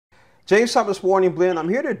James Thomas Morning Blend. I'm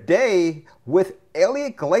here today with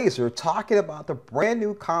Eliot Glazer talking about the brand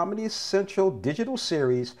new Comedy Central digital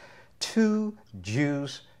series, Two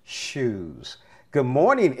Jews Shoes. Good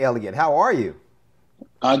morning, Eliot. How are you?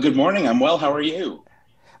 Good morning. I'm well. How are you?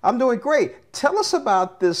 I'm doing great. Tell us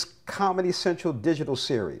about this Comedy Central digital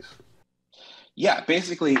series. Yeah,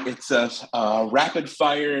 basically, it's a rapid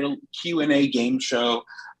fire Q&A game show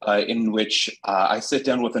in which I sit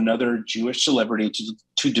down with another Jewish celebrity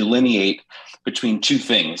to delineate between two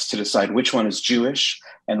things, to decide which one is Jewish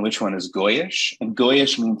and which one is Goyish. And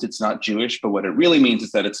Goyish means it's not Jewish, but what it really means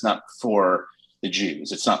is that it's not for the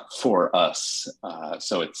Jews. It's not for us.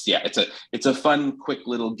 So it's a fun, quick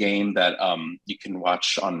little game that you can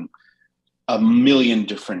watch on a million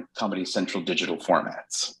different Comedy Central digital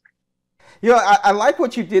formats. You know, I like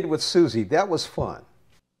what you did with Susie. That was fun.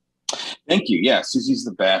 Thank you. Yeah, Susie's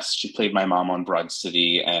the best. She played my mom on Broad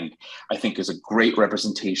City, and I think is a great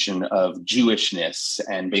representation of Jewishness.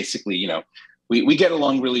 And basically, you know, we get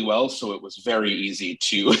along really well, so it was very easy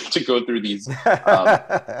to go through these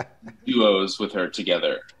duos with her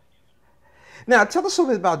together. Now, tell us a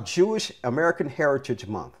little bit about Jewish American Heritage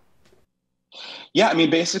Month. Yeah, I mean,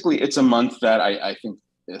 basically, it's a month that I think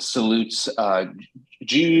salutes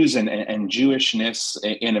Jews and Jewishness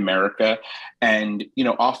in America. And, you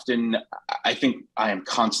know, often I think I am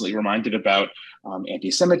constantly reminded about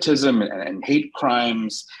anti-Semitism and hate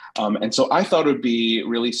crimes. And so I thought it would be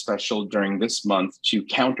really special during this month to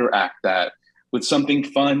counteract that with something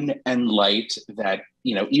fun and light that,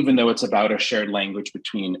 you know, even though it's about a shared language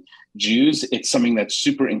between Jews, it's something that's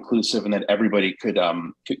super inclusive and that everybody could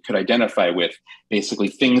identify with. Basically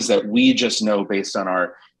things that we just know based on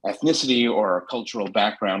our ethnicity or our cultural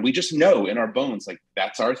background. We just know in our bones, like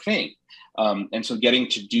that's our thing. And so getting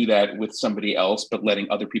to do that with somebody else, but letting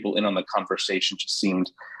other people in on the conversation just seemed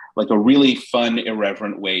like a really fun,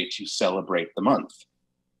 irreverent way to celebrate the month.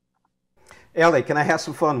 Ellie, can I have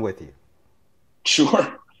some fun with you? Sure.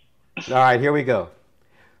 All right, here we go.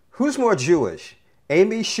 Who's more Jewish,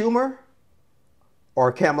 Amy Schumer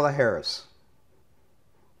or Kamala Harris?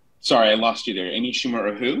 Sorry, I lost you there. Amy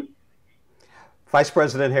Schumer or who? Vice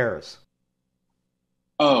President Harris.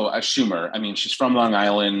 Oh, Schumer. I mean, she's from Long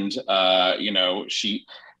Island. You know,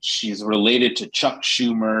 she's related to Chuck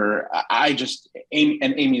Schumer.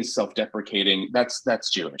 Amy is self-deprecating. That's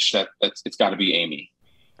Jewish. It's got to be Amy.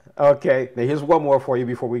 Okay, now here's one more for you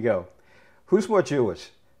before we go. Who's more Jewish,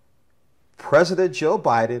 President Joe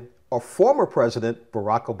Biden or former President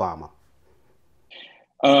Barack Obama?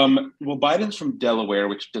 Well, Biden's from Delaware,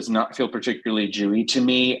 which does not feel particularly Jewy to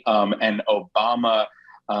me. And Obama,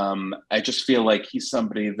 I just feel like he's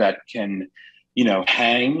somebody that can, you know,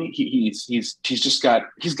 hang. He's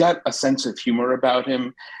got a sense of humor about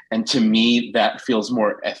him, and to me, that feels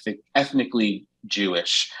more ethnically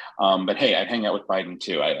Jewish. But hey, I'd hang out with Biden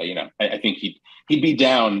too. I think he'd be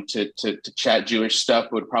down to chat Jewish stuff,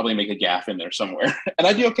 but would probably make a gaffe in there somewhere, and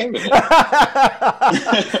I'd be okay with it.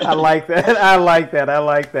 I like that. I like that. I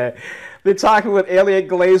like that. Been talking with Eliot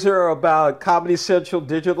Glazer about Comedy Central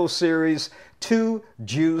digital series Two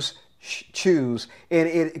Jews Choose, and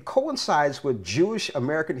it coincides with Jewish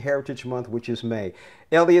American Heritage Month, which is May.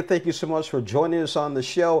 Eliot, thank you so much for joining us on the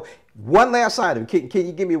show. One last item. Can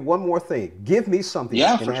you give me one more thing? Give me something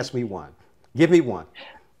and ask me one. Give me one.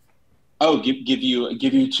 Oh, give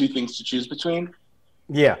you two things to choose between?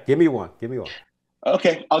 Yeah, give me one. Give me one.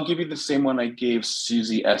 Okay, I'll give you the same one I gave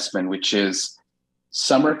Susie Essman, which is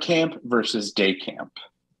summer camp versus day camp.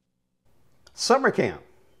 Summer camp.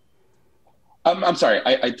 I'm sorry,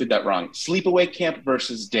 I did that wrong. Sleepaway camp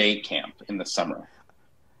versus day camp in the summer.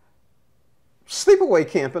 Sleepaway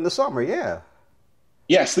camp in the summer, yeah.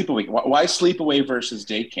 Yeah, sleepaway. Why sleepaway versus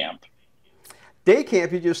day camp? Day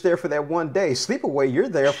camp, you're just there for that one day. Sleepaway, you're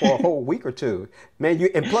there for a whole week or two. Man,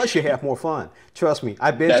 and plus you have more fun. Trust me,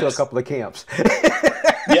 I've been to a couple of camps.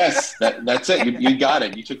 Yes, that's it. You got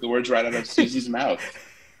it. You took the words right out of Susie's mouth.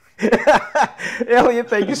 Eliot,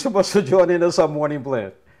 thank you so much for joining us on Morning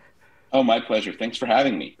Blend. Oh, my pleasure. Thanks for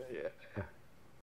having me.